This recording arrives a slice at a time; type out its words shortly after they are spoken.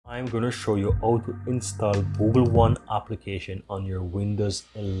I'm going to show you how to install Google One application on your Windows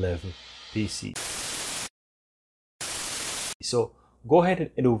 11 PC. So go ahead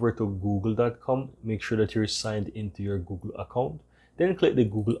and head over to google.com, make sure that you're signed into your Google account, then click the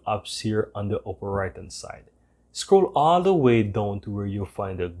Google Apps here on the upper right hand side. Scroll all the way down to where you'll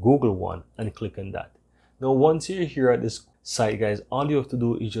find the Google One and click on that. Now once you're here at this site, guys, all you have to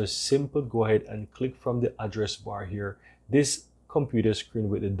do is just simply go ahead and click from the address bar here, this computer screen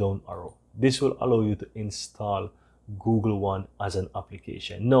with the down arrow. This will allow you to install Google One as an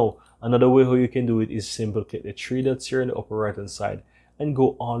application. Now another way how you can do it is simply click the three dots here in the upper right hand side and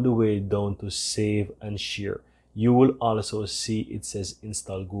go all the way down to save and share. You will also see it says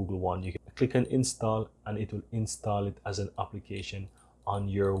install Google One. You can click on install and it will install it as an application on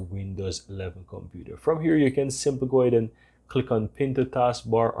your Windows 11 computer. From here you can simply go ahead and click on pin to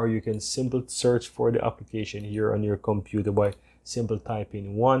taskbar, or you can simply search for the application here on your computer by simply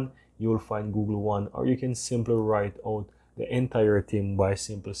typing one. You will find Google One, or you can simply write out the entire thing by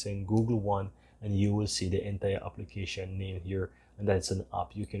simply saying Google One, and you will see the entire application name here, and that's an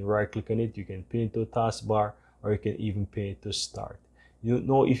app. You can right click on it, you can pin it to a taskbar, or you can even pin it to start. You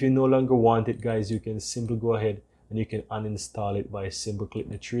know, if you no longer want it, guys, you can simply go ahead and you can uninstall it by simply click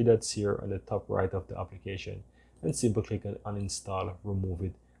the three dots here on the top right of the application and simply click on uninstall, remove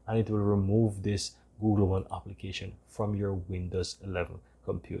it, and it will remove this Google One application from your Windows 11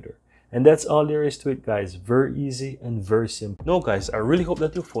 computer. And that's all there is to it, guys. Very easy and very simple. Now guys, I really hope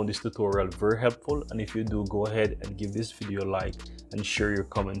that you found this tutorial very helpful, and if you do, go ahead and give this video a like and share your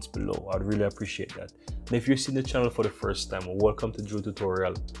comments below. I'd really appreciate that. And if you're seeing the channel for the first time, welcome to Drew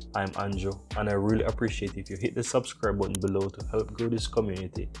Tutorial. I'm Anjo, and I really appreciate if you hit the subscribe button below to help grow this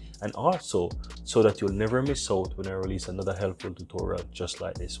community, and also so that you'll never miss out when I release another helpful tutorial just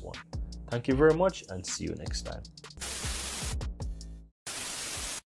like this one. Thank you very much, and see you next time.